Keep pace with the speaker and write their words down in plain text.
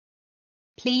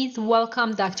Please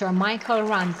welcome Dr. Michael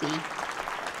Ramsey.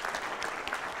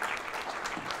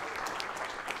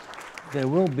 There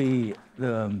will be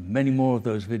many more of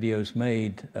those videos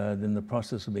made than the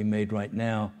process will be made right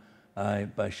now by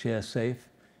ShareSafe,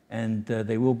 and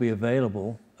they will be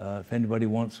available if anybody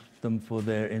wants them for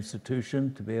their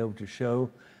institution to be able to show.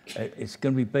 It's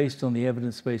going to be based on the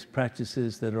evidence-based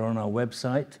practices that are on our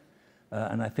website,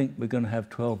 and I think we're going to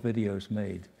have 12 videos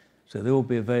made. So they will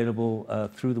be available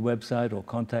through the website or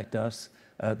contact us.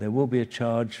 There will be a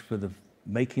charge for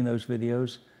making those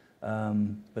videos,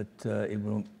 but it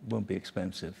won't be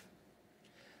expensive.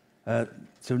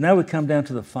 So now we come down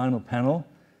to the final panel,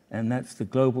 and that's the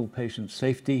Global Patient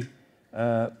Safety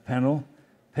panel.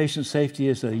 Patient safety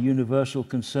is a universal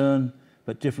concern,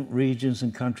 but different regions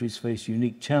and countries face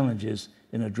unique challenges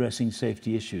in addressing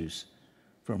safety issues,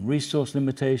 from resource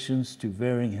limitations to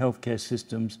varying healthcare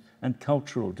systems and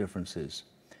cultural differences.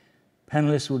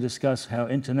 Panelists will discuss how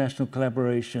international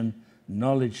collaboration,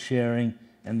 knowledge sharing,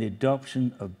 and the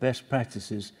adoption of best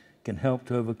practices can help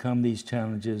to overcome these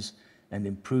challenges and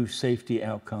improve safety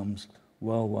outcomes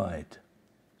worldwide.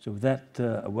 So with that,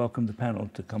 I welcome the panel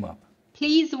to come up.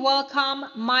 Please welcome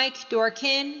Mike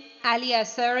Dorkin, Ali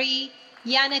Asari,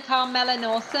 Yannicka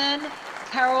Mellenosen,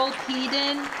 Carol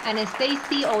Peden, and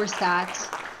Stacey Orsat.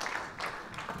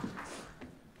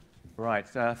 Right,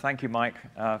 thank you, Mike,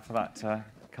 for that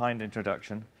kind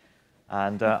introduction.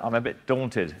 And I'm a bit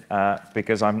daunted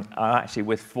because I'm actually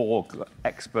with 4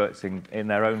 experts in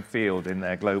their own field in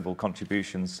their global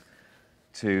contributions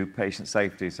to patient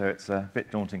safety. So it's a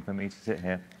bit daunting for me to sit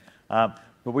here. But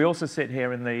we also sit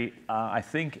here in the, I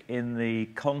think, in the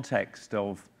context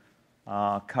of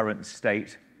our current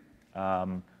state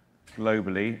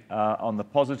globally. On the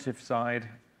positive side,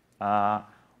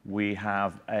 we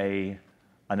have an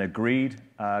agreed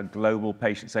global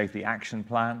patient safety action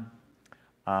plan.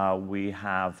 We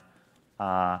have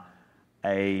an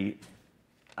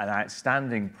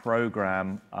outstanding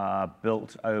program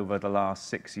built over the last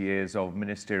 6 years of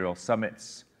ministerial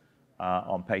summits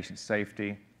on patient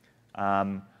safety,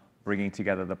 bringing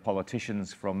together the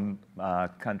politicians from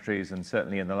countries, and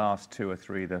certainly in the last 2 or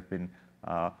 3, there have been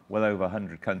well over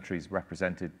 100 countries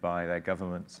represented by their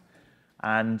governments.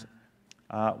 And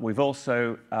we've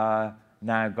also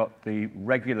now got the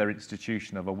regular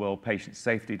institution of a World Patient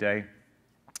Safety Day.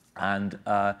 And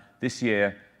this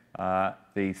year,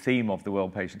 the theme of the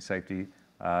World Patient Safety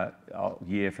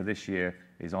year for this year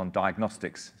is on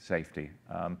diagnostics safety,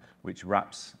 which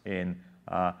wraps in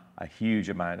a huge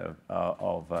amount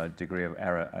of degree of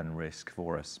error and risk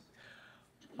for us.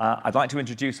 I'd like to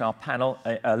introduce our panel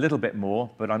a little bit more,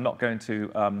 but I'm not going to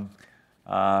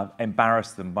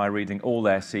embarrass them by reading all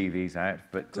their CVs out,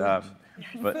 but I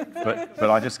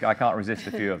can't resist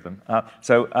a few of them.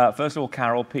 So first of all,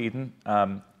 Carol Peden,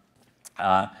 and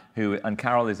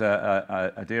Carol is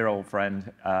a dear old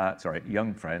friend, sorry,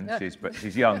 young friend.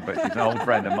 She's young, but she's an old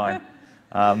friend of mine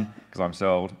because I'm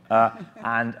so old.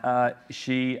 And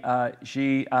she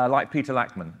like Peter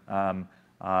Lachman,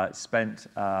 spent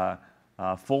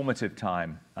formative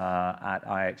time at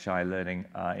IHI learning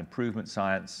improvement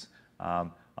science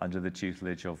under the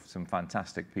tutelage of some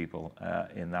fantastic people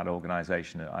in that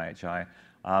organization at IHI,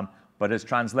 but has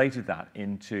translated that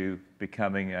into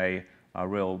becoming a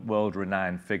real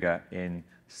world-renowned figure in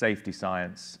safety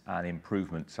science and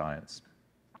improvement science.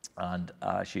 And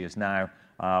she is now,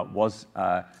 was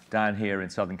down here in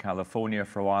Southern California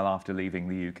for a while after leaving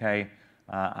the UK,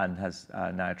 and has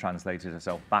now translated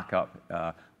herself back up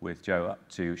with Joe up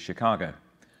to Chicago,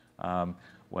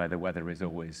 where the weather is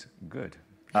always good.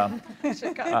 I'd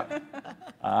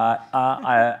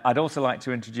also like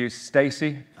to introduce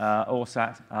Stacey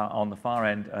Orsat on the far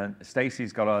end. And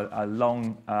Stacey's got a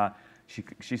long,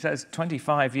 she says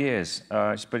 25 years,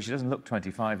 but she doesn't look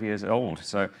 25 years old.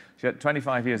 So she had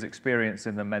 25 years experience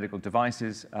in the medical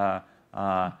devices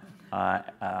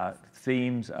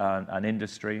themes and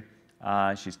industry.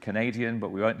 She's Canadian,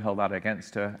 but we won't hold that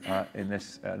against her in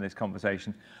this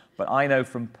conversation. But I know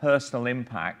from personal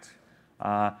impact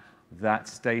that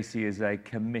Stacey is a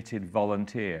committed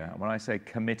volunteer. And when I say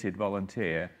committed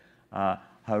volunteer,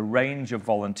 her range of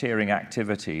volunteering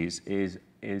activities is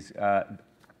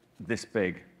this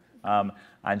big.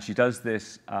 And she does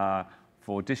this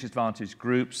for disadvantaged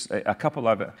groups. A couple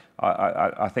of it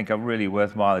I think are really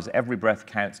worthwhile is Every Breath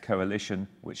Counts Coalition,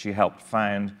 which she helped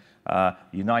found,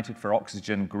 United for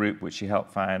Oxygen group, which she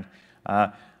helped found,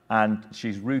 and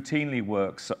she routinely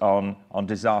works on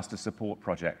disaster support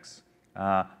projects.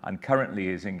 And currently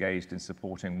is engaged in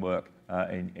supporting work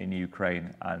in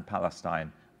Ukraine and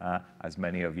Palestine, as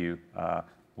many of you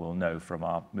will know from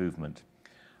our movement.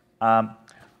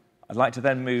 I'd like to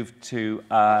then move to,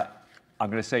 I'm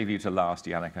going to save you to last,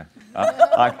 Janneke.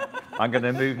 I'm going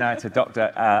to move now to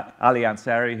Dr. Ali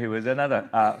Ansari, who is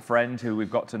another friend who we've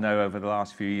got to know over the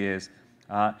last few years.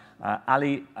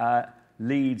 Ali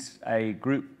leads a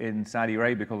group in Saudi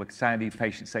Arabia called the Saudi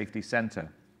Patient Safety Center.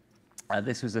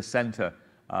 This was a center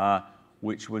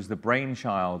which was the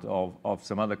brainchild of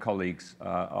some other colleagues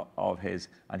of his,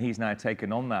 and he's now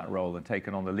taken on that role and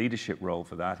taken on the leadership role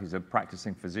for that. He's a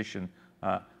practicing physician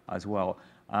as well.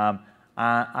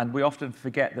 And we often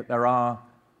forget that there are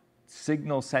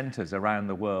signal centers around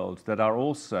the world that are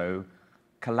also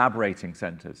collaborating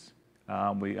centers.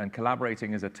 And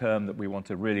collaborating is a term that we want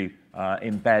to really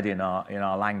embed in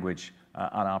our language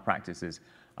and our practices.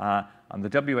 And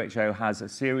the WHO has a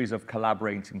series of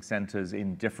collaborating centers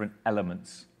in different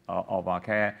elements of our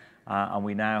care. And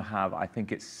we now have, I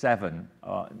think it's 7,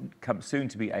 soon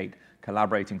to be 8,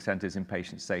 collaborating centers in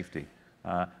patient safety.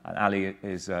 And Ali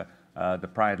is the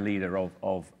proud leader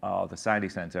of the Saudi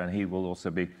Center, and he will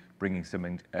also be bringing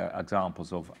some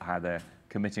examples of how they're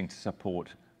committing to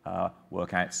support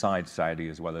work outside Saudi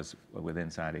as well as within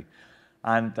Saudi.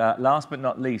 And last but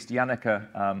not least,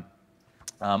 Janneke.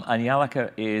 And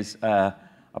Janneke is a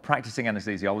practicing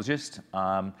anesthesiologist.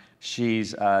 She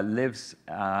lives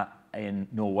in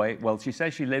Norway. Well, she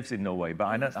says she lives in Norway, but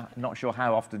I'm not sure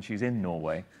how often she's in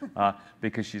Norway,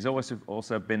 because she's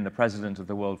also been the president of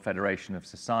the World Federation of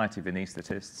Society of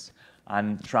Anaesthetists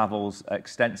and travels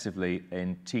extensively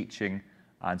in teaching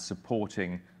and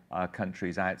supporting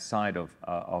countries outside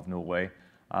of Norway.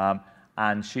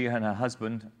 And she and her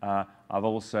husband have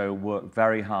also worked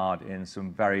very hard in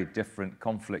some very different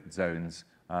conflict zones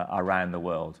around the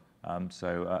world.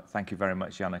 So thank you very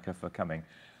much, Janneke, for coming.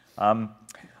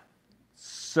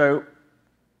 So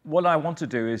what I want to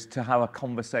do is to have a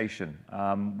conversation.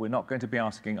 I'm not going to be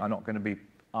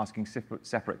asking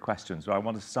separate questions. So I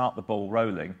want to start the ball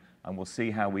rolling, and we'll see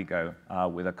how we go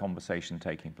with a conversation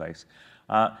taking place.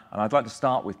 And I'd like to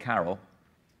start with Carol.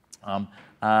 And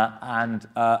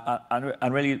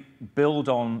really build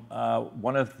on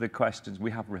one of the questions.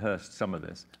 We have rehearsed some of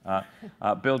this,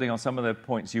 building on some of the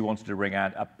points you wanted to bring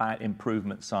out about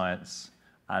improvement science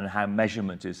and how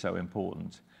measurement is so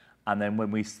important. And then when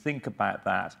we think about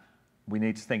that, we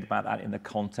need to think about that in the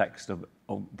context of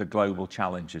the global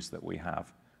challenges that we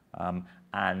have.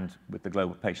 And with the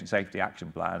Global Patient Safety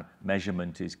Action Plan,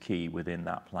 measurement is key within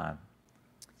that plan.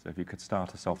 So if you could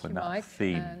start us off with that Mike,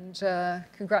 theme. And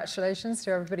congratulations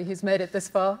to everybody who's made it this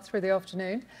far through the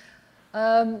afternoon.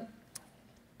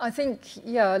 I think,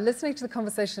 yeah, listening to the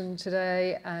conversation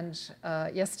today and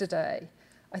yesterday,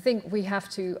 I think we have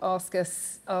to ask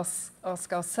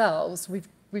ourselves,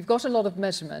 we've got a lot of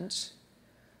measurement.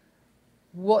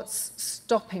 What's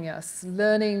stopping us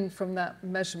learning from that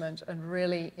measurement and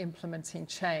really implementing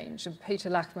change? And Peter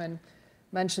Lachman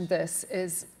mentioned this,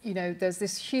 is, there's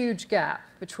this huge gap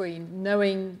between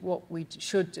knowing what we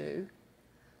should do,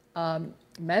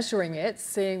 measuring it,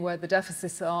 seeing where the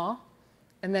deficits are,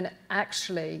 and then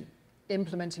actually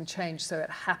implementing change so it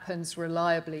happens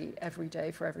reliably every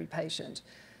day for every patient.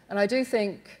 And I do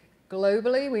think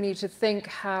globally we need to think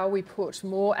how we put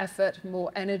more effort, more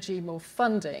energy, more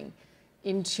funding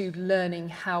into learning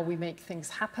how we make things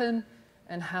happen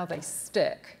and how they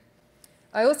stick.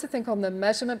 I also think on the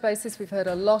measurement basis, we've heard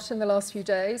a lot in the last few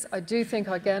days. I do think,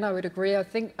 again, I would agree,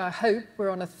 I hope we're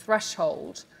on a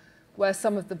threshold where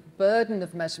some of the burden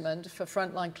of measurement for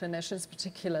frontline clinicians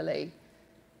particularly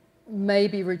may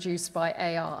be reduced by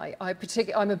AI.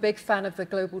 I'm a big fan of the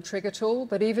Global Trigger tool,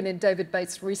 but even in David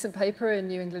Bates' recent paper in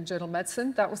New England Journal of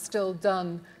Medicine, that was still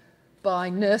done by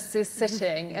nurses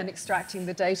sitting and extracting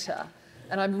the data.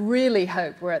 And I really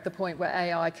hope we're at the point where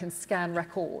AI can scan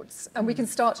records and we can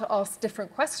start to ask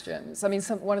different questions. I mean,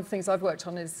 one of the things I've worked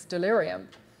on is delirium.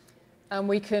 And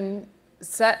we can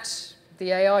set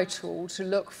the AI tool to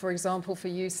look, for example, for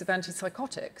use of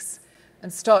antipsychotics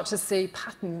and start to see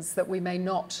patterns that we may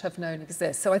not have known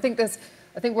exist. So I think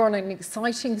we're on an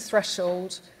exciting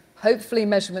threshold. Hopefully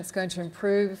measurement's going to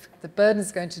improve, the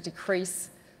burden's going to decrease,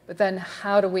 but then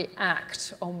how do we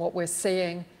act on what we're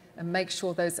seeing and make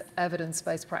sure those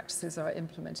evidence-based practices are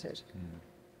implemented?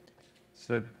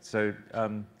 So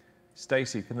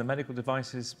Stacey, can the medical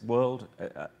devices world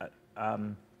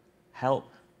help,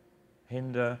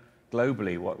 hinder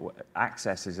globally? What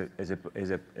access is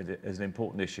an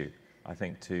important issue, I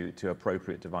think, to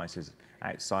appropriate devices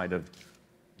outside of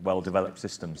well-developed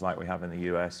systems like we have in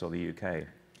the US or the UK.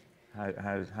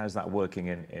 How's that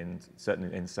working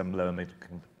certainly in some lower middle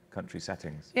country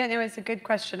settings? Yeah, no, it's a good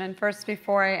question. And first,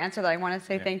 before I answer that, I want to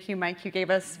say thank you, Mike. You gave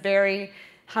us very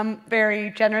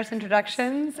very generous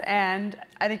introductions, and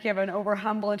I think you have an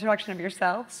over-humble introduction of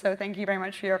yourself. So thank you very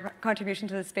much for your contribution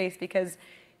to the space, because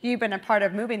you've been a part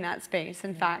of moving that space.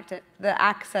 In fact, the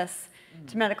access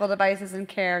to medical devices and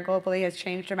care globally has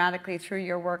changed dramatically through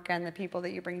your work and the people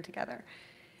that you bring together.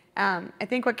 I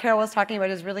think what Carol was talking about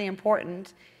is really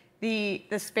important. The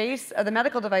space of the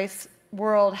medical device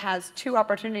world has two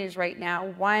opportunities right now.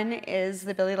 One is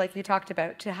the ability, like you talked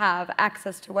about, to have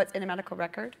access to what's in a medical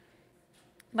record.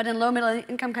 But in low-middle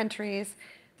income countries,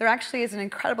 there actually is an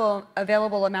incredible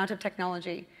available amount of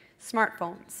technology,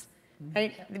 smartphones.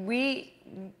 Right?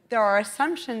 There are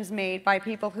assumptions made by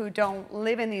people who don't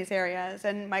live in these areas,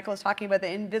 and Michael was talking about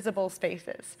the invisible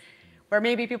spaces, where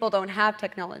maybe people don't have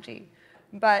technology.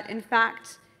 But in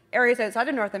fact, areas outside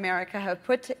of North America have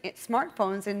put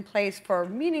smartphones in place for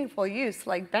meaningful use,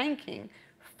 like banking,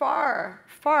 far,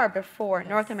 far before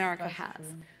North America has.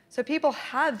 True. So people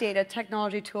have data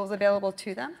technology tools available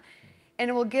to them, and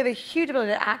it will give a huge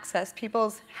ability to access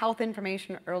people's health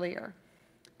information earlier.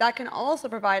 That can also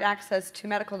provide access to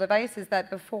medical devices that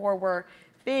before were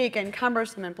big and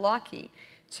cumbersome and blocky,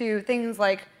 to things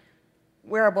like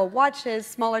wearable watches,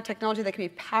 smaller technology that can be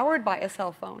powered by a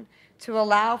cell phone to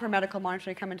allow for medical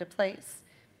monitoring to come into place.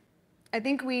 I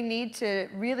think we need to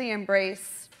really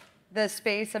embrace the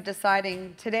space of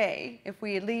deciding today, if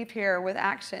we leave here with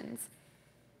actions,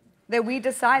 that we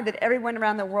decide that everyone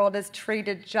around the world is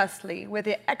treated justly, with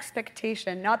the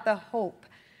expectation, not the hope,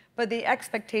 but the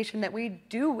expectation that we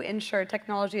do ensure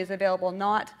technology is available,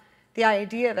 not the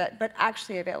idea of it, but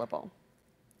actually available.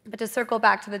 But to circle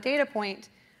back to the data point,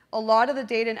 a lot of the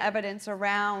data and evidence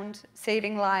around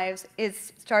saving lives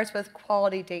starts with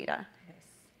quality data. Yes.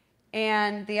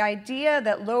 And the idea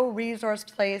that low resource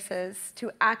places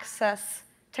to access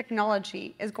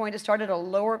technology is going to start at a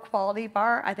lower quality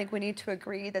bar, I think we need to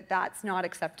agree that that's not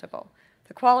acceptable.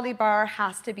 The quality bar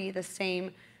has to be the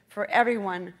same for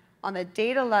everyone on the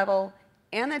data level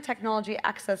and the technology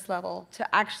access level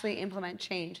to actually implement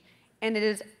change. And it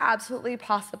is absolutely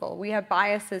possible. We have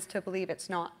biases to believe it's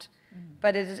not,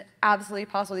 but it is absolutely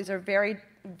possible. These are very,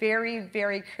 very,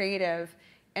 very creative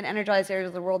and energized areas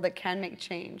of the world that can make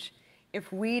change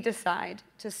if we decide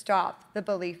to stop the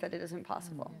belief that it isn't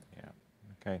possible. Yeah,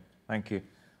 okay, thank you.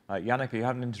 Janneke, you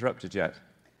haven't interrupted yet.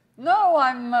 No,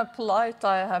 I'm polite.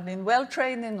 I have been well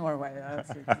trained in Norway,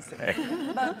 that's it to say.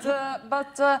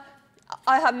 But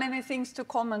I have many things to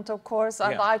comment, of course,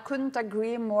 and I couldn't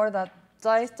agree more that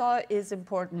data is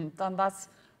important, and that's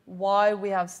why we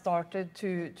have started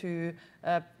to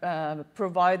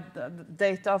provide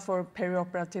data for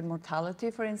perioperative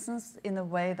mortality, for instance, in a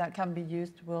way that can be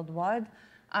used worldwide.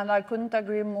 And I couldn't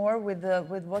agree more with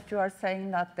what you are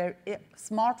saying, that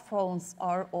smartphones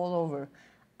are all over,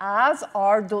 as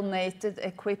are donated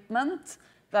equipment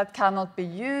that cannot be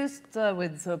used,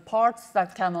 with parts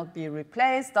that cannot be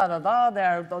replaced, There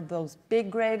are those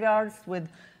big graveyards with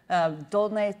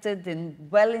donated in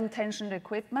well-intentioned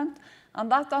equipment. And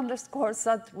that underscores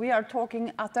that we are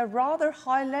talking at a rather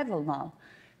high level now,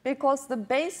 because the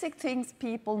basic things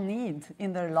people need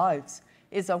in their lives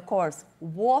is, of course,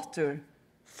 water,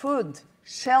 food,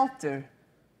 shelter,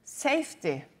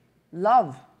 safety,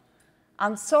 love.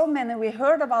 And so many, we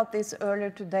heard about this earlier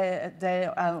today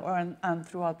and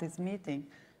throughout this meeting,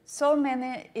 so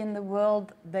many in the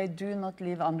world, they do not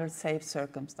live under safe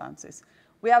circumstances.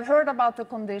 We have heard about the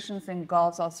conditions in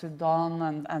Gaza,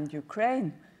 Sudan, and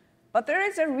Ukraine, but there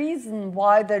is a reason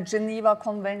why the Geneva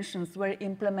Conventions were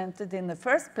implemented in the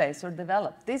first place or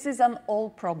developed. This is an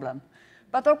old problem.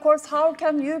 But of course, how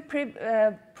can you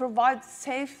provide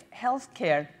safe health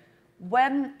care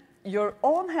when your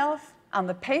own health and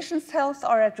the patient's health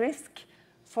are at risk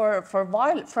from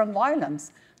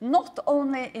violence? Not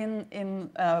only in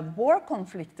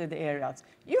war-conflicted areas.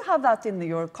 You have that in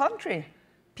your country.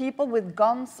 People with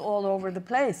guns all over the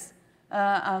place.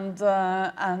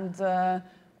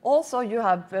 Also, you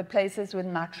have places with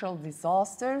natural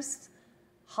disasters.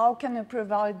 How can you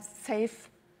provide safe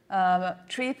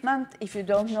treatment if you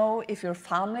don't know if your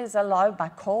family is alive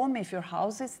back home, if your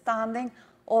house is standing,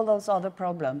 all those other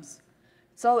problems.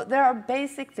 So there are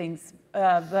basic things.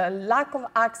 The lack of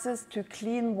access to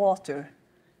clean water,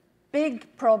 big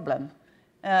problem,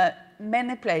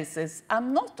 many places,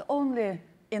 and not only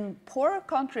in poorer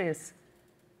countries.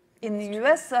 In the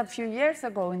US a few years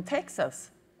ago in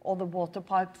Texas, all the water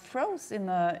pipes froze in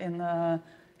the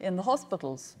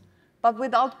hospitals. But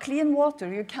without clean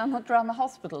water, you cannot run a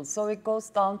hospital. So it goes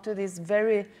down to these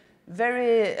very,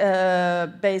 very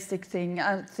basic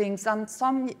things. And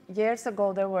some years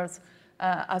ago, there was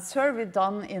a survey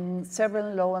done in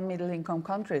several low and middle income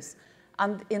countries.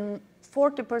 And in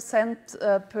 40%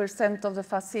 of the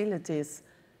facilities,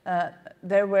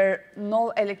 there were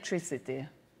no electricity,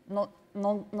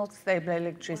 not stable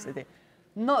electricity.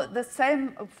 No, the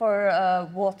same for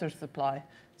water supply.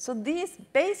 So these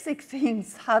basic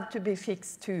things had to be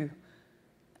fixed too.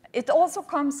 It also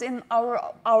comes in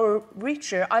our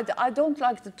richer, I don't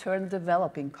like the term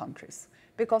developing countries,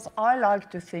 because I like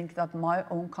to think that my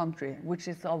own country, which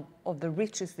is of the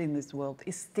richest in this world,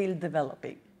 is still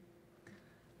developing.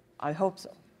 I hope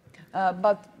so.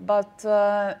 But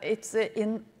it's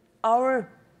in our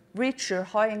richer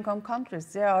high-income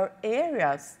countries, there are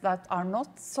areas that are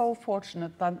not so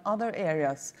fortunate than other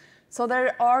areas. So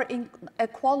there are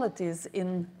inequalities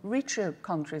in richer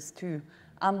countries too.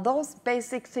 And those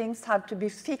basic things have to be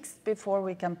fixed before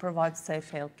we can provide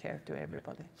safe healthcare to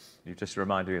everybody. You just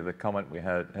reminded me of the comment we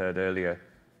heard earlier,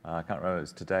 I can't remember if it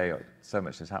was today, or so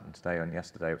much has happened today and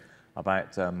yesterday,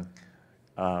 about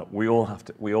we all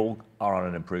are on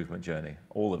an improvement journey,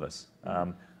 all of us,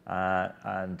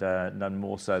 and none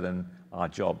more so than our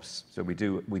jobs. So we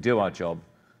do our job,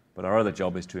 but our other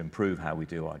job is to improve how we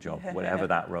do our job, whatever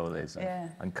that role is.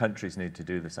 And countries need to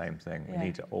do the same thing. We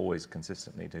need to always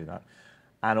consistently do that.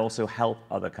 And also help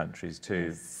other countries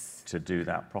to do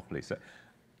that properly. So,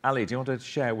 Ali, do you want to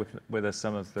share with us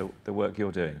some of the work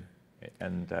you're doing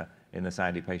and in the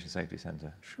Saudi Patient Safety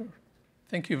Center? Sure.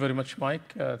 Thank you very much,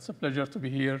 Mike. It's a pleasure to be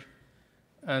here.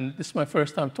 And this is my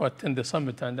first time to attend the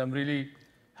summit, and I'm really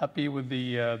happy with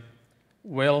the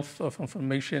wealth of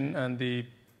information and the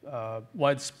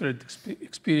widespread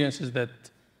experiences that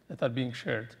are being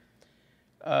shared.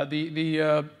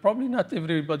 Probably not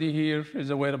everybody here is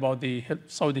aware about the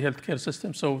Saudi healthcare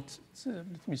system, so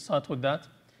let me start with that.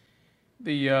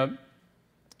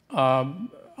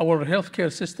 Our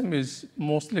healthcare system is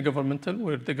mostly governmental,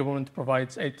 where the government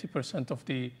provides 80% of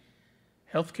the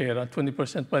healthcare and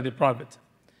 20% by the private.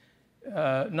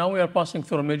 Now we are passing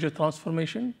through a major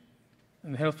transformation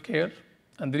in healthcare,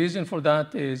 and the reason for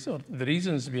that is, or the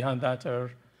reasons behind that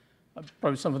are,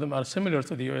 probably some of them are similar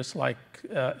to the US, like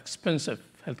expensive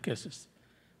healthcare system.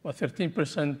 Well,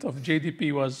 13% of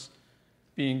GDP was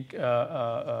being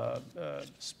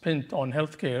spent on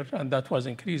healthcare, and that was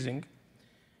increasing.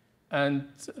 And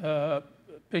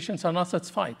patients are not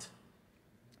satisfied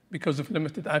because of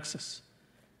limited access,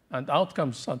 and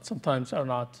outcomes sometimes are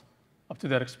not up to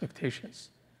their expectations.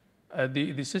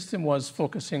 The system was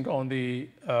focusing on the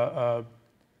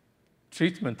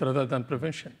treatment rather than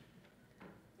prevention,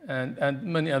 and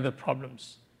many other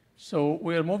problems. So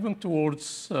we are moving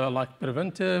towards like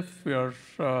preventive. We are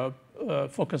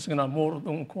focusing on more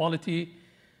on quality,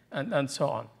 and so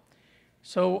on.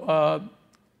 So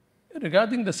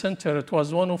regarding the center, it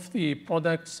was one of the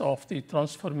products of the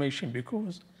transformation,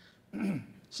 because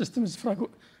system is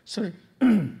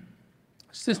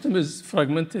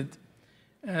fragmented,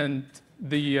 and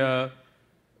the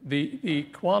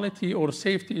quality or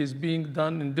safety is being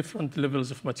done in different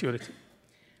levels of maturity.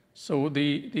 So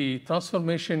the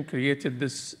transformation created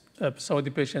this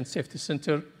Saudi Patient Safety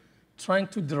Center, trying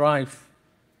to drive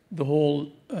the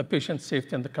whole patient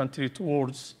safety in the country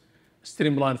towards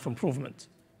streamline for improvement.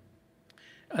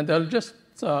 And I'll just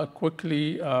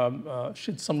quickly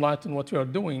shed some light on what we are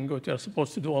doing, what we are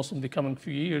supposed to do also in the coming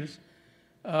few years.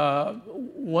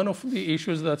 One of the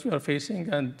issues that we are facing,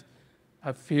 and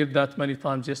I've heard that many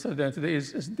times yesterday and today,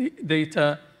 is the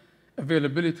data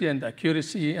availability and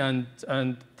accuracy and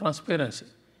transparency.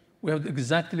 We have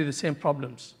exactly the same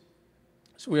problems.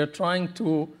 So we are trying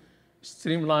to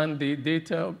streamline the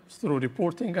data through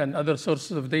reporting and other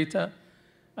sources of data,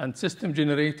 and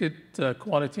system-generated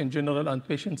quality in general, and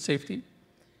patient safety.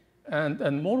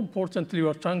 And more importantly, we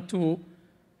are trying to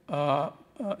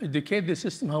educate the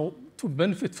system how to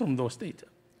benefit from those data.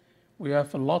 We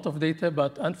have a lot of data,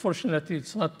 but unfortunately,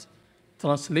 it's not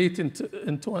translated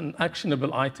into an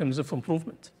actionable items of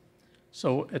improvement.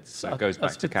 So that goes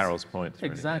back to Carol's point.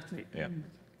 Really. Exactly. Yeah.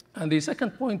 And the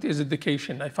second point is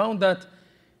education. I found that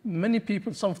many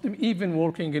people, some of them even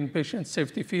working in patient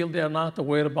safety field, they are not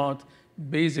aware about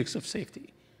basics of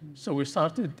safety. So we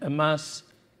started a mass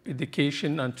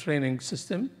education and training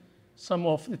system. Some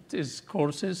of it is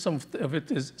courses, some of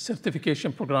it is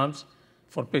certification programs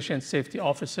for patient safety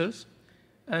officers.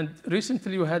 And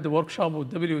recently we had a workshop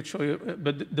with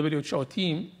WHO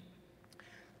team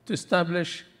to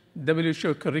establish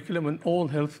WHO curriculum in all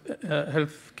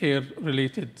healthcare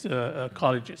related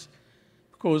colleges,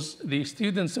 because the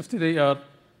students of today are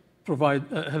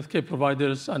healthcare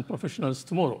providers and professionals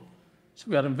tomorrow. So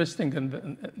we are investing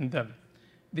in them.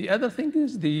 The other thing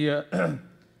is the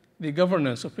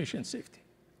governance of patient safety.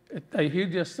 I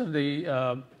heard yesterday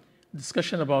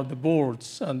discussion about the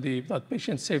boards, and that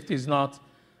patient safety is not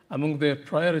among their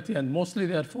priority, and mostly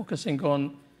they are focusing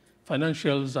on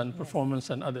financials and performance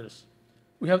and others.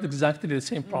 We have exactly the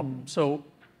same problem. So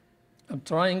I'm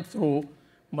trying through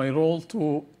my role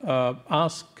to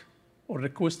ask or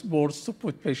request boards to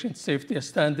put patient safety a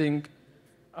standing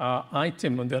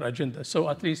item on their agenda. So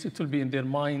at least it will be in their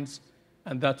minds,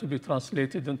 and that will be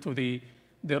translated into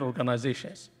their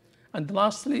organizations. And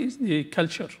lastly is the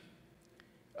culture.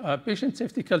 Patient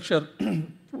safety culture,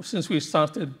 since we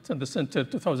started in the center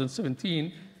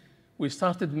 2017, we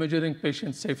started measuring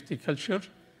patient safety culture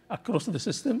across the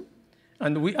system,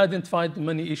 and we identified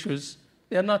many issues.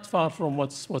 They are not far from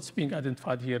what's being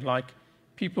identified here, like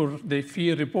people, they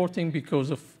fear reporting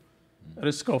because of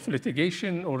risk of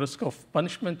litigation or risk of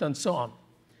punishment and so on.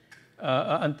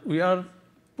 And we are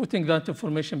putting that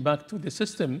information back to the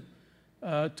system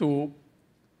to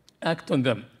act on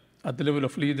them at the level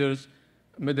of leaders,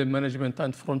 middle management,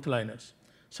 and frontliners.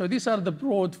 So these are the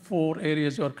broad 4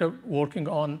 areas we are working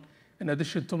on, in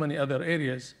addition to many other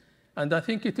areas. And I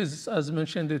think it is, as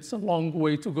mentioned, it's a long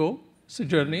way to go. It's a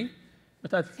journey.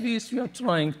 But at least we are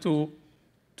trying to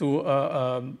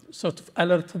sort of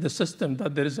alert the system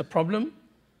that there is a problem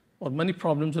or many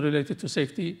problems related to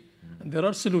safety. And there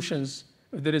are solutions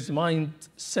if there is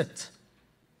mindset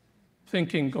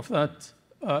thinking of that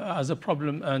as a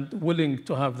problem and willing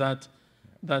to have that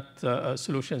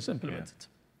solutions implemented.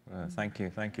 Yeah. Thank you,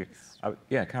 thank you.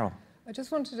 Yeah, Carol. I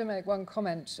just wanted to make one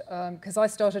comment, because I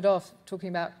started off talking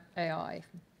about AI,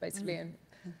 basically.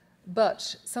 But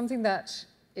something that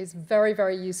is very,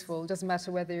 very useful, doesn't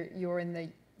matter whether you're in the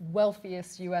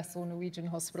wealthiest US or Norwegian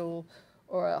hospital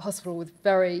or a hospital with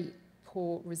very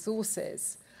poor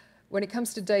resources, when it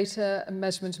comes to data and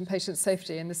measurement and patient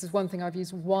safety, and this is one thing I've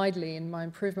used widely in my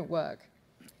improvement work,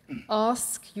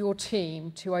 ask your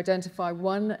team to identify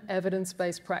one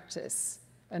evidence-based practice.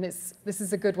 And this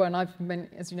is a good one. I've been,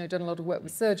 as you know, done a lot of work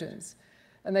with surgeons.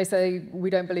 And they say, we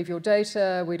don't believe your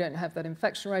data, we don't have that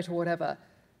infection rate or whatever.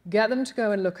 Get them to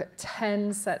go and look at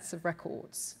 10 sets of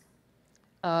records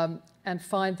and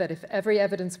find that if every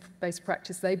evidence-based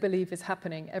practice they believe is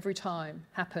happening every time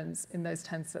happens in those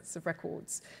 10 sets of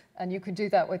records. And you can do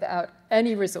that without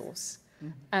any resource.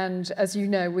 And as you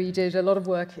know, we did a lot of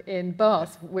work in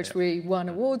Bath, which we won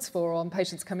awards for on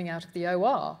patients coming out of the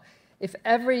OR. If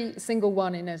every single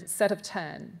one in a set of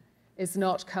 10 is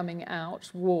not coming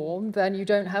out warm, then you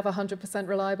don't have 100%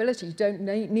 reliability. You don't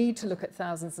need to look at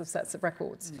thousands of sets of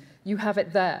records. You have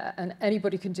it there, and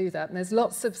anybody can do that. And there's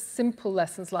lots of simple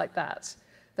lessons like that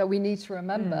that we need to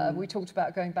remember. We talked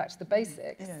about going back to the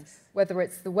basics. Yes. Whether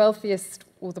it's the wealthiest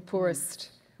or the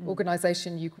poorest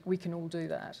organization, we can all do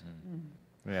that.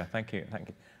 Yeah, thank you, thank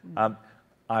you.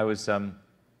 I was,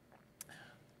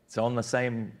 so on the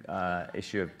same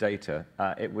issue of data,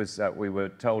 it was, we were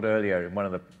told earlier in one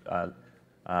of the,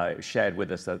 shared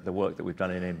with us the work that we've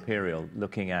done in Imperial,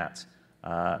 looking at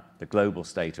the global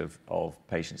state of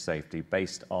patient safety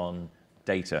based on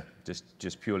data,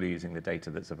 just purely using the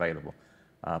data that's available,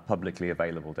 publicly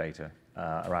available data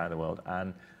around the world.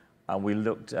 And we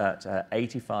looked at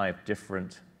 85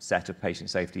 different set of patient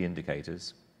safety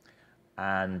indicators,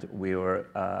 and we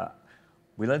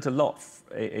learned a lot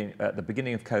at the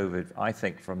beginning of COVID, I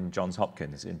think, from Johns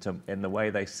Hopkins in the way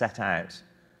they set out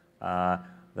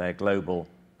their global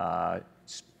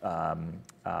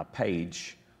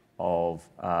page of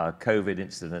COVID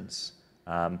incidents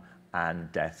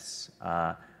and deaths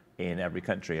in every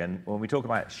country. And when we talk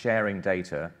about sharing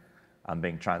data and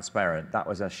being transparent, that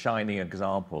was a shining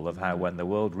example of how when the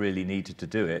world really needed to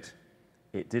do it,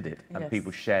 it did it, and people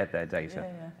shared their data.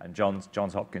 And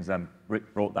Johns Hopkins then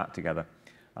brought that together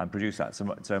and produced that.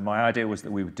 So my idea was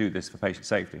that we would do this for patient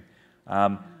safety.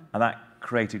 And that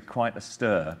created quite a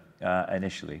stir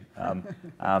initially,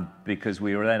 because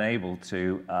we were then able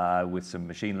to, with some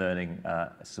machine learning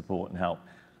support and help,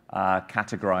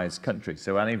 categorize countries.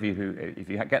 So any of you who, if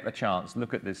you get the chance,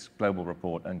 look at this global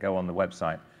report and go on the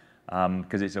website,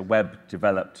 because it's a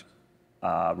web-developed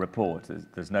report.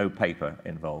 There's no paper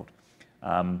involved.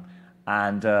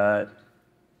 And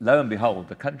lo and behold,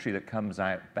 the country that comes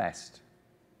out best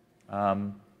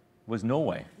was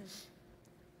Norway.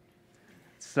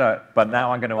 So, but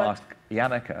now I'm going to ask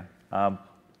Jannicke,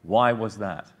 why was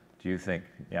that, do you think,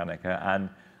 Jannicke?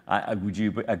 And would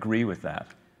you agree with that?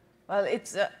 Well,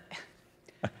 it's...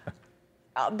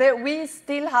 we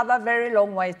still have a very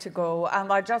long way to go,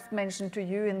 and I just mentioned to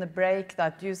you in the break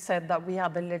that you said that we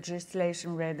had the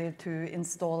legislation ready to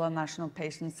install a National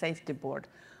Patient Safety Board.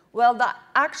 Well, the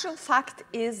actual fact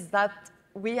is that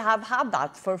we have had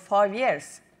that for 5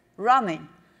 years running,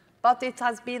 but it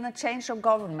has been a change of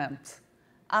government,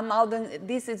 and now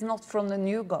this is not from the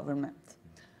new government.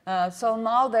 So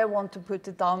now they want to put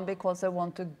it down because they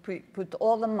want to put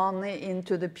all the money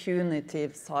into the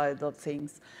punitive side of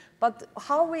things. But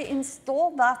how we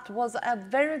installed that was a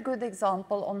very good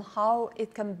example on how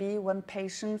it can be when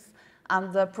patients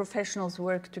and the professionals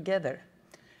work together.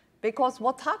 Because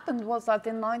what happened was that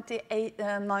in 98,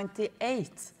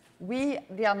 we,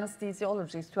 the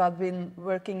anesthesiologists who had been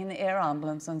working in the air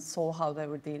ambulance and saw how they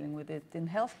were dealing with it in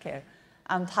healthcare,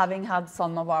 and having had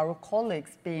some of our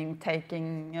colleagues being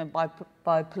taken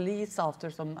by police after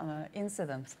some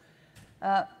incidents,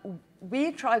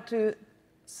 we tried to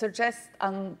suggest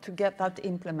and to get that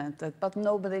implemented, but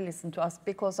nobody listened to us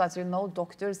because, as you know,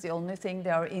 doctors, the only thing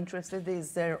they are interested in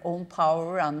is their own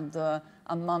power and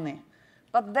money.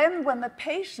 But then when the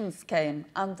patients came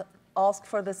and asked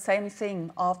for the same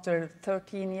thing after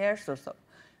 13 years or so,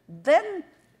 then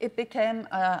it became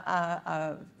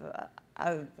a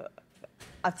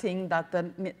thing that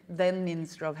the then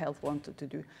Minister of Health wanted to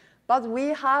do. But we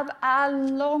have a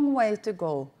long way to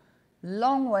go.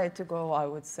 Long way to go, I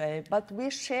would say, but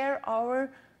we share our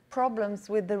problems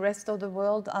with the rest of the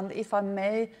world. And if I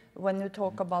may, when you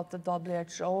talk about the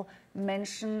WHO,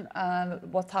 mention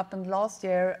what happened last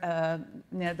year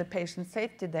near the Patient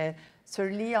Safety Day. Sir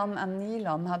Liam and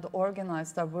Neelam had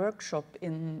organized a workshop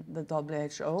in the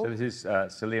WHO. So this is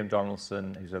Sir Liam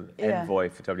Donaldson, who's an envoy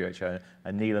for WHO,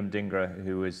 and Neelam Dhingra,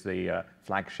 who is the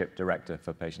flagship director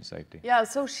for patient safety. Yeah,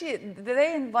 so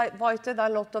they invited a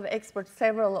lot of experts,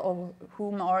 several of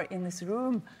whom are in this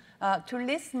room, to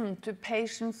listen to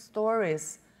patient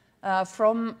stories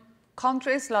from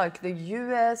countries like the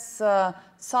US,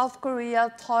 South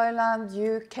Korea, Thailand,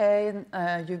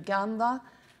 UK, Uganda.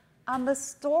 And the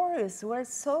stories were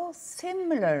so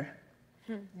similar.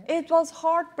 It was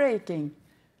heartbreaking.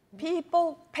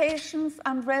 People, patients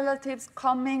and relatives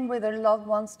coming with their loved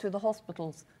ones to the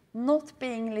hospitals, not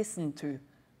being listened to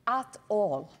at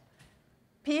all.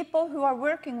 People who are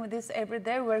working with this every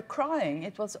day were crying.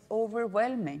 It was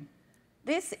overwhelming.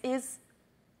 This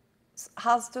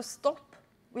has to stop.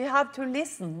 We have to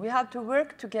listen. We have to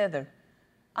work together.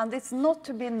 And it's not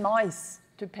to be nice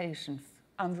to patients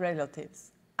and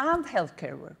relatives and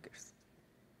healthcare workers.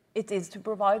 It is to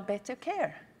provide better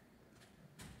care.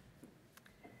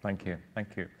 Thank you,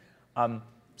 thank you.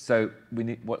 So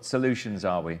what solutions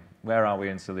are we? Where are we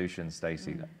in solutions,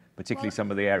 Stacey? Particularly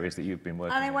some of the areas that you've been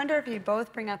working And I in. wonder if you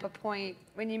both bring up a point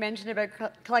when you mentioned about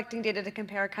collecting data to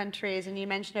compare countries, and you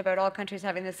mentioned about all countries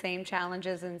having the same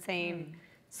challenges and same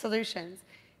solutions,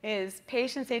 is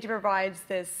patient safety provides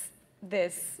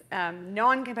this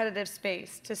non-competitive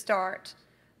space to start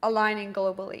aligning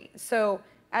globally. So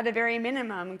at a very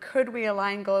minimum, could we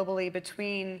align globally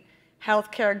between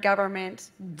healthcare,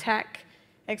 government, tech,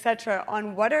 et cetera,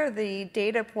 on what are the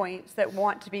data points that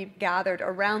want to be gathered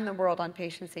around the world on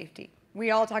patient safety? We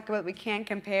all talk about we can't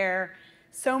compare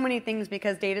so many things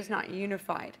because data is not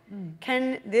unified.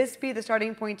 Can this be the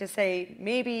starting point to say,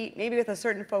 maybe with a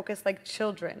certain focus like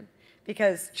children,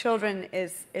 because children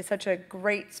is such a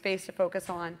great space to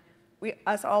focus on,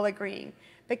 us all agreeing.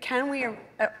 But can we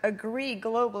agree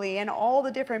globally in all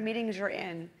the different meetings you're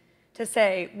in to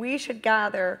say we should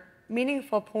gather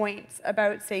meaningful points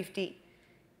about safety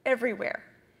everywhere?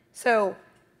 So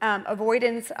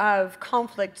avoidance of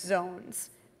conflict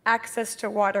zones, access to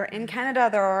water. In Canada,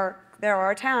 there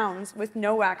are towns with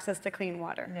no access to clean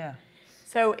water. Yeah.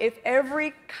 So if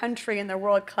every country in the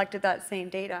world collected that same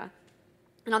data,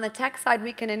 and on the tech side,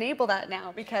 we can enable that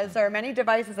now because there are many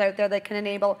devices out there that can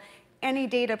enable any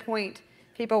data point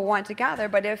people want to gather.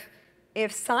 But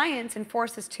if science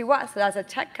enforces to us that as a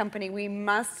tech company, we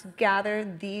must gather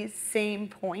these same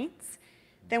points,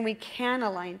 then we can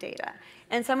align data.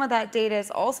 And some of that data is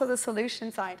also the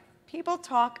solution side. People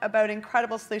talk about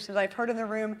incredible solutions. I've heard in the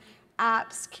room,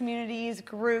 apps, communities,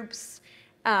 groups,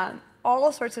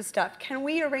 all sorts of stuff. Can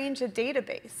we arrange a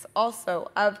database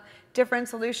also of different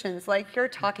solutions like you're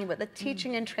talking about, the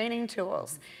teaching and training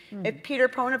tools? If Peter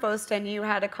Pronovost and you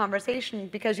had a conversation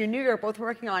because you knew you were both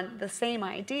working on the same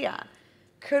idea,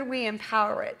 could we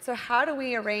empower it? So how do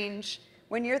we arrange,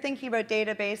 when you're thinking about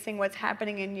databasing what's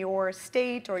happening in your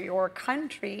state or your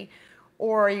country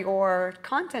or your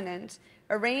continent,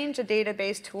 arrange a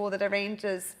database tool that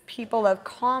arranges people of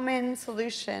common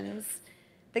solutions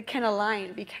that can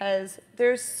align, because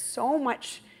there's so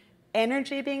much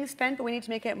energy being spent, but we need to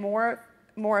make it more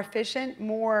efficient,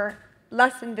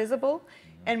 less invisible,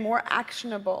 and more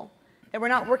actionable. That we're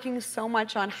not working so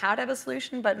much on how to have a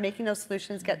solution, but making those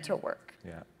solutions get to work.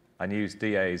 Yeah, I used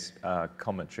DA's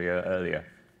commentary earlier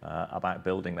about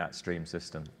building that stream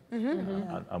system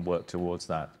and work towards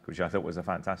that, which I thought was a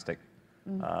fantastic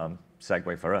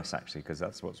segue for us, actually, because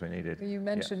that's what we needed. You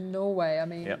mentioned Norway. I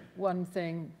mean, Yep. one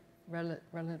thing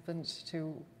relevant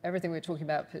to everything we're talking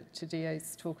about, but to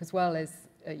DA's talk as well, is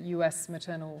US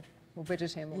maternal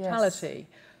morbidity and mortality.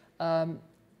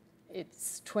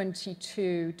 It's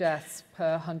 22 deaths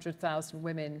per 100,000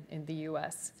 women in the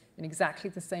US. In exactly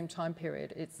the same time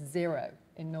period, it's 0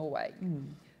 in Norway.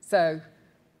 So,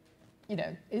 you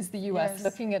know, is the US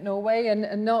looking at Norway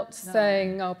and not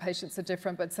saying our patients are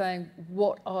different, but saying,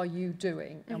 what are you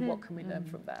doing and what can we learn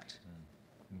from that?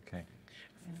 Okay.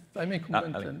 If I may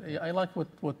comment, and I like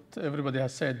what everybody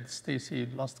has said. Stacey,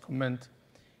 last comment.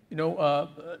 You know,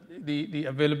 the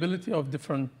availability of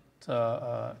different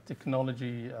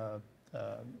technology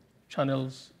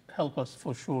channels help us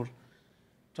for sure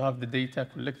to have the data,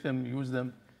 collect them, use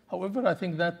them. However, I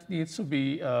think that needs to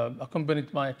be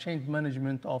accompanied by a change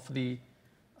management of the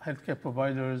healthcare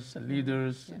providers,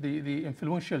 leaders, the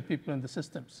influential people in the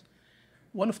systems.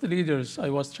 One of the leaders, I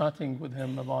was chatting with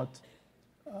him about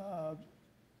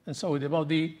in Saudi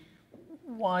about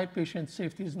why patient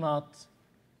safety is not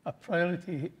a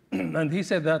priority. And he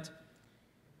said that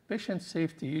patient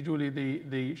safety, usually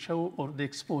they show or they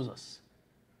expose us.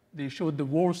 They show the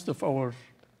worst of our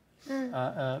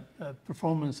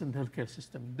performance in the healthcare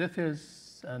system,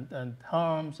 deaths and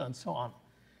harms and so on.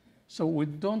 So we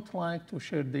don't like to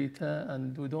share data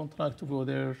and we don't like to go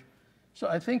there. So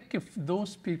I think if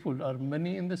those people are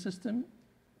many in the system,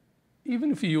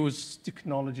 even if you use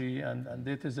technology and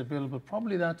data is available,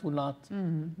 probably that will not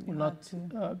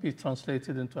be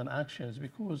translated into an actions,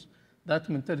 because that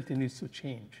mentality needs to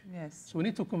change. Yes. So we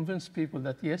need to convince people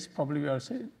that yes, probably we are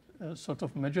sort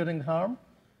of measuring harm,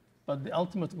 but the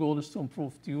ultimate goal is to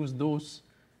improve, to use those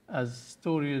as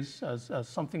stories, as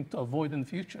something to avoid in the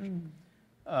future.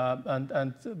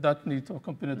 And that needs to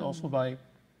accompany it also by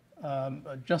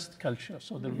a just culture,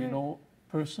 so there will be no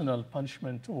personal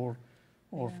punishment or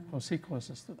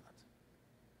consequences to that.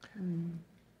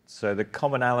 So the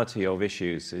commonality of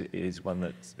issues is one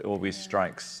that always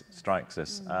strikes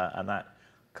us, and that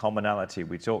commonality,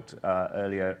 we talked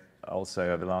earlier also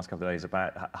over the last couple of days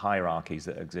about hierarchies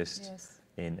that exist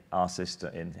in our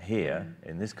system,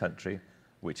 in this country,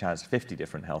 which has 50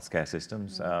 different healthcare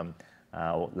systems,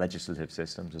 legislative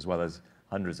systems, as well as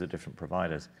hundreds of different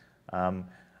providers.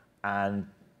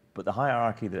 But the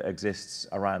hierarchy that exists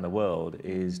around the world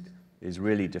is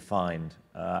really defined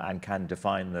and can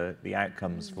define the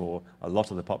outcomes for a lot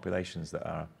of the populations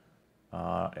that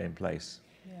are in place.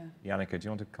 Janneke, do you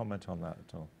want to comment on that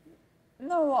at all?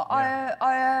 No,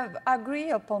 I agree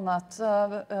upon that,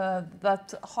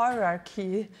 that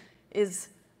hierarchy is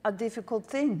a difficult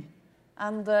thing,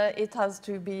 and it has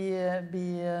to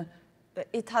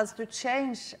it has to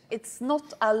change. It's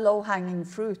not a low-hanging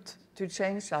fruit to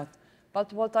change that.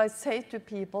 But what I say to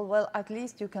people, well, at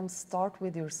least you can start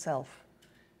with yourself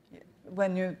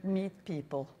when you meet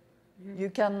people. You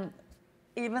can,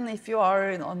 even if you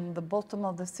are on the bottom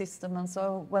of the system, and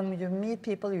so when you meet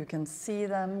people, you can see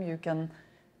them, you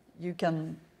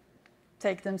can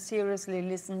take them seriously,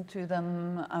 listen to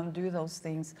them, and do those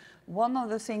things. One of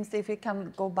the things, if we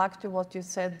can go back to what you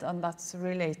said, and that's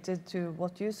related to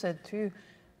what you said too,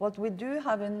 what we do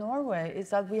have in Norway is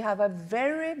that we have a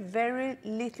very, very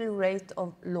little rate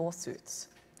of lawsuits.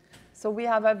 So we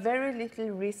have a very little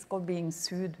risk of being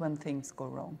sued when things go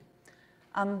wrong.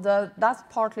 And that's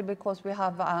partly because we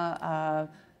have a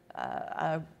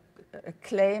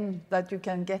claim that you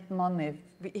can get money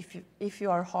if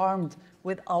you are harmed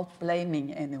without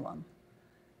blaming anyone,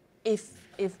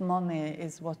 if money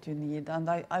is what you need. And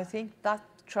I think that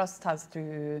trust has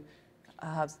to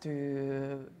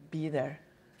be there.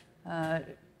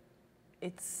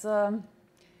 It's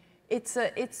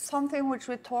something which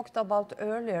we talked about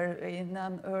earlier in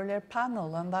an earlier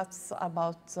panel, and that's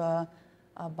about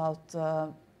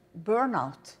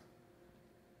burnout.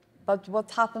 But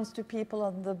what happens to people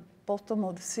on the bottom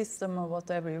of the system, or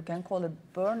whatever you can call it,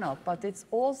 burnout, but it's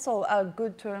also a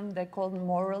good term they call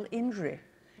moral injury.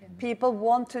 People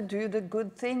want to do the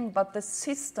good thing, but the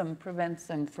system prevents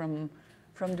them from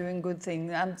doing good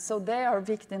things, and so they are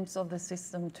victims of the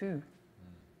system too.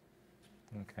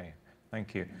 Okay,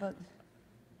 thank you. But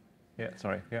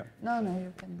sorry, No,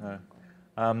 you can.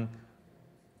 No.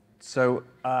 So,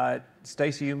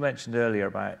 Stacey, you mentioned earlier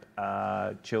about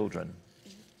children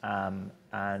and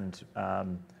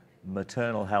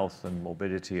maternal health and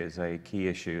morbidity is a key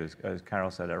issue, as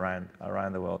Carol said, around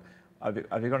the world. Have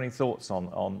you got any thoughts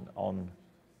on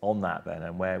that then,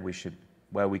 and where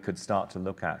we could start to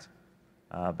look at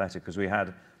better? Because we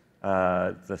had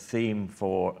the theme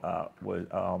for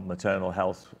maternal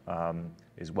health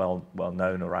is well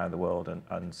known around the world,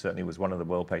 and certainly was one of the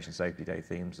World Patient Safety Day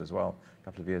themes as well a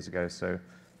couple of years ago. So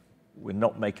we're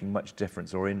not making much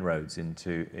difference or inroads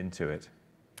into it.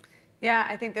 Yeah,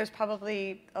 I think there's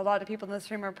probably a lot of people in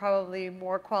this room are probably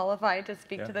more qualified to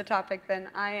speak to the topic than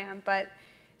I am. But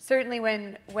certainly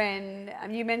when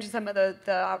you mentioned some of the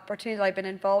opportunities I've been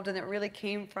involved in that really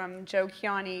came from Joe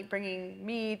Kiani bringing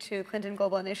me to Clinton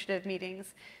Global Initiative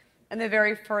meetings. And the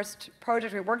very first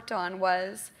project we worked on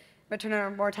was maternal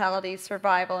mortality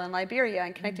survival in Liberia,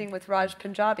 and connecting with Raj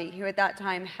Punjabi, who at that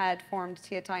time had formed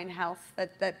Teatine Health,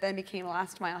 that then became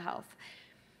Last Mile Health.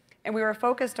 And we were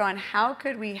focused on how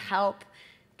could we help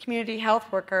community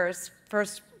health workers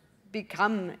first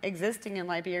become existing in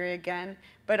Liberia again,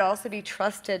 but also be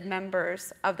trusted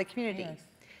members of the community. Yes.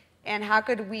 And how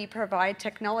could we provide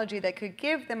technology that could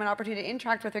give them an opportunity to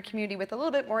interact with their community with a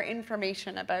little bit more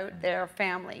information about their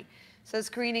family. So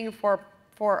screening for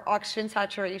oxygen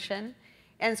saturation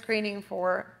and screening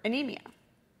for anemia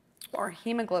or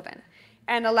hemoglobin,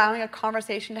 and allowing a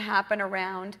conversation to happen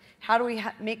around how do we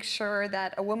make sure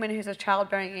that a woman who's of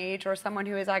childbearing age or someone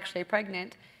who is actually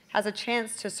pregnant has a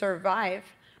chance to survive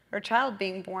her child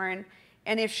being born,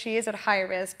 and if she is at high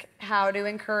risk, how to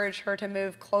encourage her to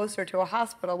move closer to a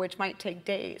hospital, which might take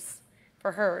days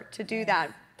for her to do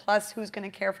that, plus who's going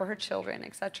to care for her children,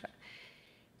 etc.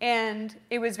 And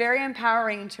it was very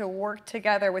empowering to work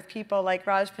together with people like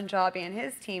Raj Punjabi and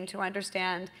his team to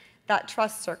understand that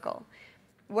trust circle.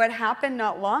 What happened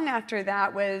not long after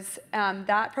that was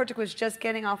that project was just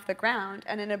getting off the ground,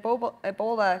 and an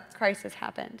Ebola crisis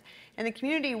happened. And the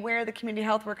community where the community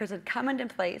health workers had come into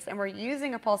place and were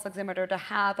using a pulse oximeter to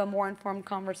have a more informed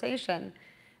conversation,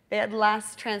 they had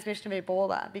less transmission of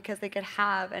Ebola because they could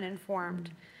have an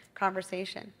informed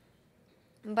conversation.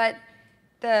 But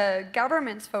the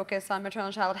government's focus on maternal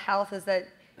and child health is that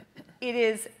it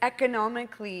is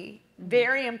economically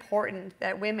very important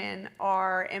that women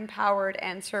are empowered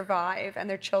and survive, and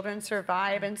their children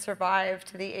survive and survive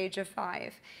to the age of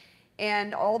 5.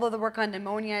 And all of the work on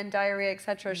pneumonia and diarrhea, et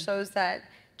cetera, shows that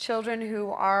children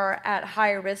who are at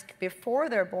high risk before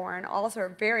they're born also are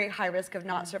very high risk of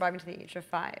not surviving to the age of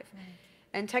 5.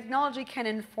 And technology can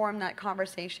inform that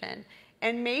conversation.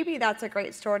 And maybe that's a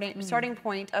great starting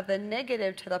point of the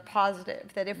negative to the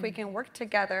positive, that if we can work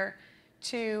together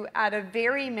to, at a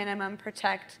very minimum,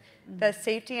 protect the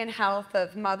safety and health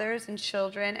of mothers and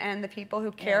children and the people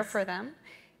who care for them,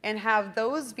 and have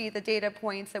those be the data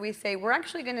points that we say, we're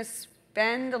actually going to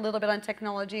spend a little bit on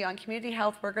technology, on community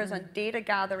health workers, on data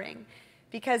gathering.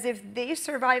 Because if they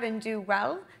survive and do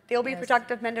well, they'll be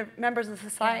productive members of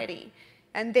society.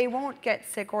 And they won't get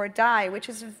sick or die, which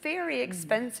is very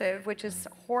expensive, which is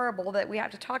horrible that we have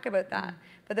to talk about that.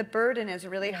 But the burden is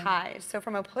really high. So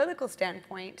from a political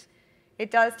standpoint,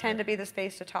 it does tend to be the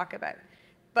space to talk about.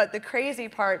 But the crazy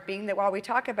part being that while we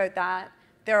talk about that,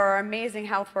 there are amazing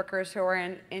health workers who are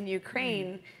in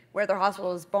Ukraine where their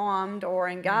hospital is bombed, or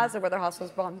in Gaza where their hospital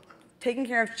is bombed, taking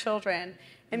care of children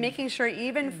and making sure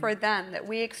even for them that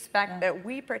we expect that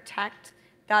we protect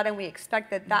that, and we expect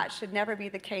that that should never be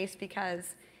the case,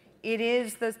 because it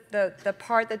is the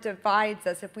part that divides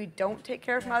us if we don't take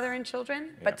care of mother and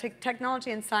children. But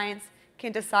technology and science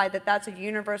can decide that that's a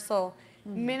universal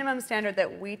minimum standard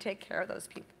that we take care of those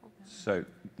people. So,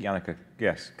 Janneke,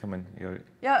 yes, come in.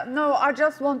 Yeah, no, I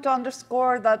just want to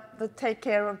underscore that the take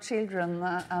care of children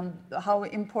and how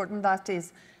important that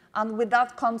is. And with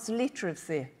that comes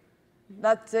literacy,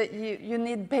 that you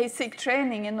need basic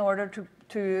training in order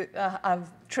to have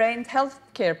trained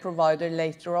healthcare provider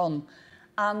later on.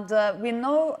 And we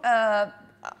know,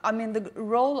 I mean, the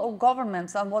role of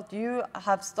governments and what you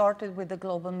have started with the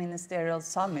Global Ministerial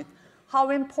Summit, how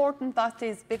important that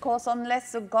is, because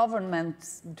unless the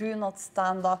governments do not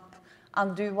stand up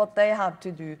and do what they have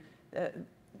to do,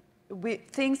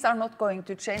 things are not going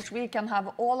to change. We can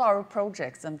have all our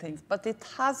projects and things, but it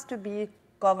has to be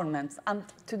governments. And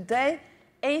today,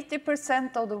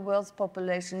 80% of the world's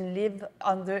population live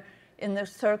in the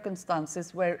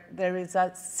circumstances where there is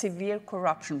a severe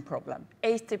corruption problem,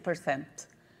 80%.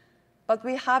 But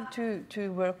we have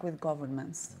to work with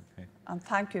governments. Okay. And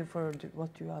thank you for what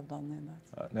you have done in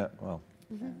that. No, well,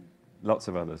 lots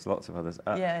of others.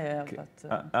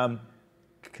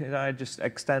 Can I just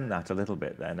extend that a little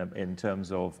bit then, in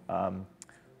terms of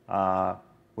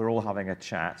we're all having a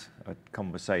chat, a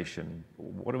conversation.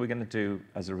 What are we going to do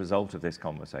as a result of this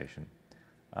conversation?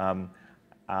 How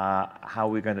are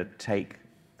we going to take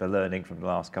the learning from the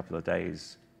last couple of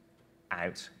days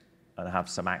out and have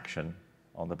some action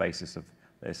on the basis of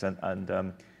this?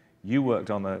 And you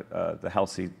worked on the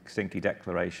Helsinki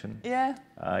Declaration. Yeah.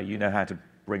 You know how to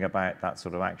bring about that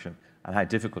sort of action and how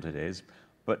difficult it is.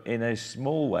 But in a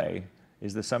small way,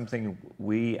 is there something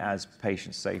we as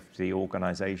patient safety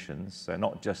organizations, so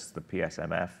not just the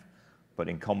PSMF, but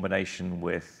in combination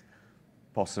with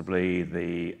possibly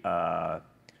the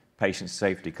patient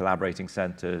safety collaborating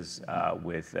centers,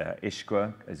 with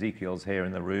ISHQA, Ezekiel's here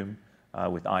in the room,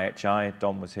 with IHI,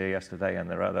 Don was here yesterday, and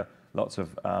there are lots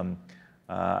of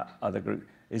other groups.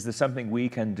 Is there something we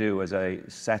can do as a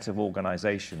set of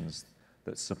organizations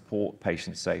that support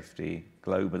patient safety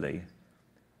globally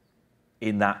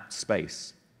in that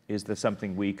space? Is there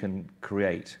something we can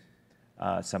create,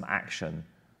 some action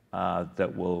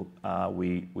that will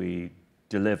we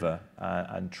deliver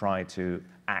and try to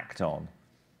act on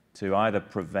to either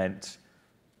prevent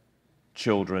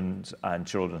children's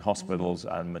hospitals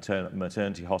and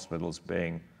maternity hospitals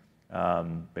being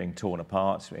torn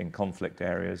apart in conflict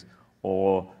areas,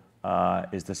 or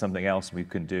is there something else we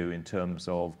can do in terms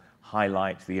of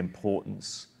highlight the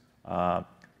importance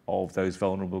of those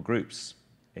vulnerable groups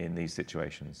in these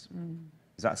situations?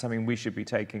 Is that something we should be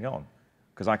taking on?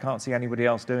 Because I can't see anybody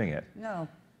else doing it. No,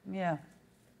 yeah.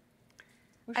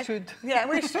 We should. Yeah,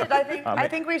 we should. I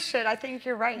think we should. I think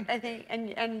you're right. I think,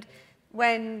 and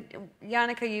when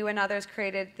Janneke, you and others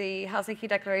created the Helsinki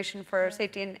Declaration for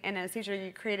Safety in Anesthesia,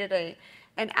 you created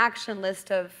an action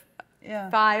list of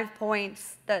 5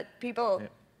 points that people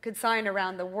could sign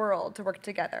around the world to work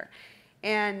together.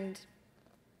 And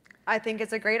I think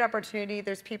it's a great opportunity.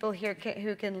 There's people here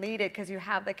who can lead it because you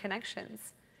have the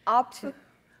connections.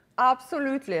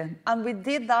 Absolutely. And we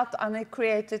did that, and it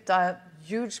created a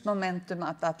huge momentum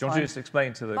at that time. Do you want to just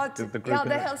explain to the group? Yeah,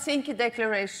 the Helsinki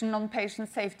Declaration on Patient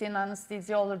Safety in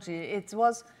Anesthesiology. It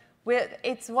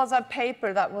was a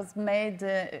paper that was made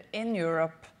in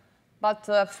Europe,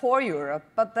 but for Europe,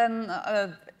 but then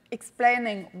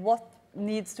explaining what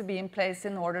needs to be in place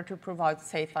in order to provide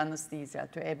safe anesthesia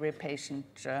to every patient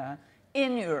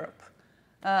in Europe.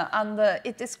 And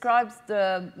it describes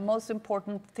the most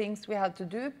important things we had to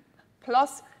do,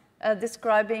 plus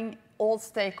describing all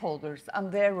stakeholders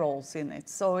and their roles in it.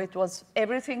 So it was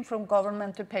everything from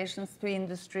government to patients to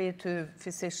industry to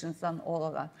physicians and all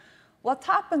of that. What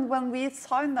happened when we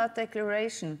signed that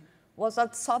declaration was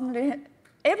that suddenly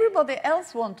everybody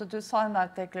else wanted to sign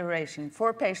that declaration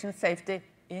for patient safety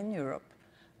in Europe.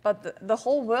 But the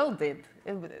whole world did.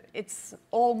 It's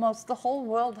almost the whole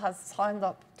world has signed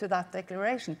up to that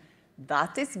declaration.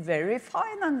 That is very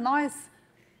fine and nice.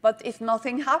 But if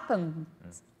nothing happened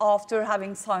after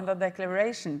having signed a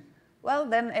declaration, well,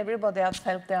 then everybody had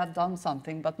felt they had done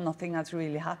something, but nothing has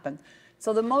really happened.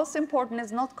 So the most important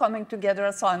is not coming together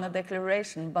and sign a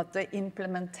declaration, but the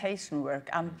implementation work.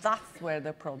 And that's where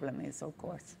the problem is, of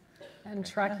course. And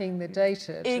tracking the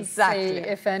data to Exactly. see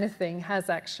if anything has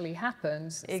actually happened.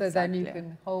 Exactly. So then you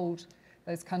can hold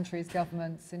those countries,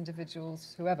 governments,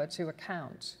 individuals, whoever, to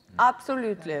account.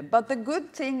 Absolutely. But the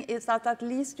good thing is that at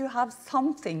least you have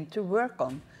something to work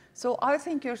on. So I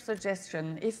think your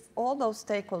suggestion, if all those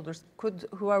stakeholders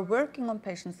who are working on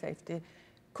patient safety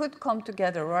could come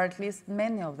together, or at least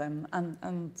many of them,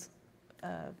 and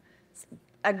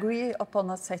agree upon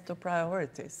a set of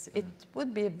priorities, it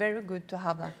would be very good to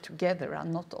have that together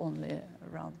and not only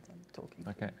around them talking.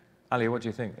 Okay. Ali, what do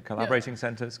you think? Collaborating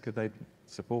centers, could they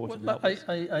support? Well,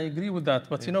 I agree with that,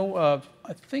 but you know,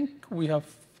 I think we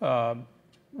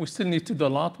still need to do a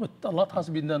lot, but a lot has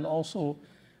been done also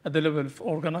at the level of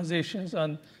organizations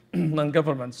and, and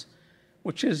governments,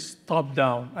 which is top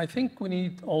down. I think we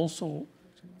need also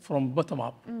from bottom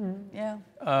up.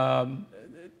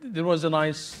 There was the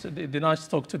nice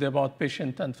talk today about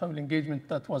patient and family engagement.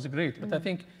 That was great, but I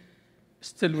think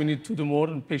still we need to do more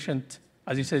on patient,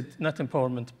 as you said, not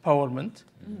empowerment, empowerment.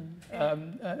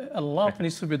 A lot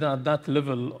needs to be done at that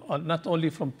level, not only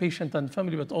from patient and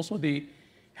family, but also the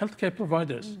healthcare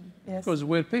providers. Yes. Because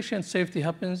where patient safety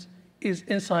happens is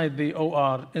inside the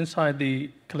OR, inside the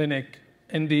clinic,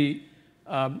 in the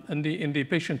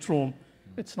patient room.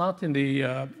 It's not in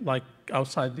the like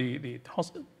outside the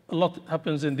hospital. A lot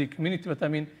happens in the community, but I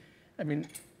mean,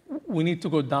 we need to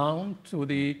go down to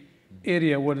the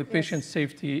area where the patient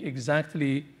safety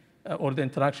exactly or the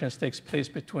interactions takes place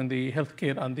between the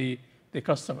healthcare and the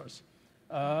customers.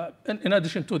 In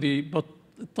addition to the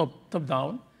top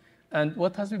down, and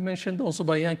what has been mentioned also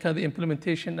by Janneke, the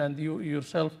implementation and you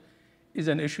yourself is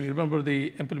an issue. Remember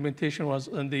the implementation was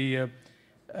in the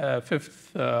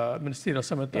 5th Ministerial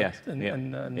Summit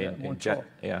in Montreal.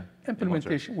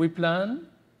 Implementation, we plan,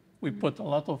 we put a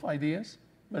lot of ideas,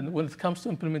 but when it comes to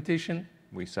implementation,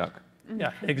 we suck.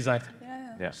 Yeah, exactly.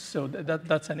 Yeah. So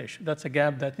that's an issue. That's a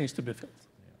gap that needs to be filled.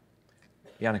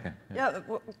 Janneke.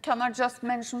 Can I just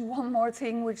mention one more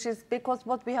thing, which is because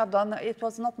what we have done, it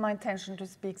was not my intention to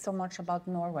speak so much about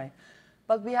Norway,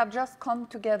 But we have just come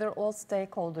together, all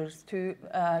stakeholders, to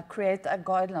create a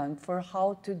guideline for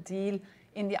how to deal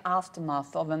in the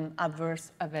aftermath of an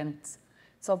adverse event.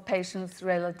 So patients,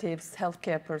 relatives,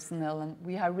 healthcare personnel, and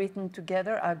we have written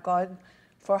together a guide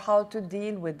for how to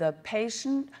deal with the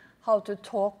patient, how to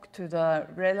talk to the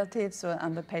relatives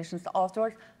and the patients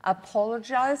afterwards,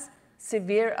 apologize,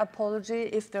 severe apology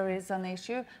if there is an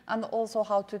issue, and also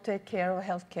how to take care of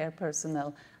healthcare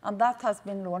personnel. And that has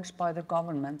been launched by the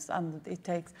governments, and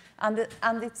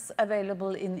it's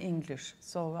available in English,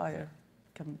 so I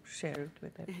can share it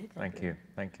with everyone. Thank you,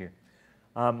 thank you.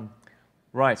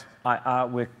 Right,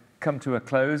 we've come to a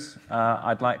close.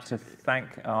 I'd like to thank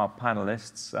our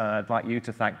panelists. I'd like you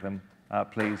to thank them,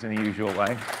 please, in the usual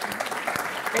way.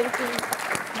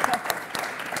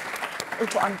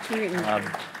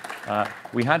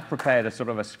 We had prepared a sort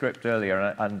of a script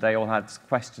earlier, and they all had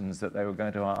questions that they were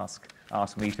going to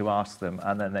ask me to ask them,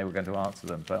 and then they were going to answer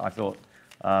them. But I thought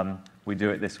we'd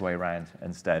do it this way round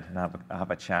instead and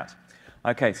have a chat.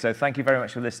 Okay, so thank you very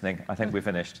much for listening. I think we're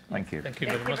finished. Thank you. Thank you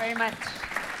Thank you very much.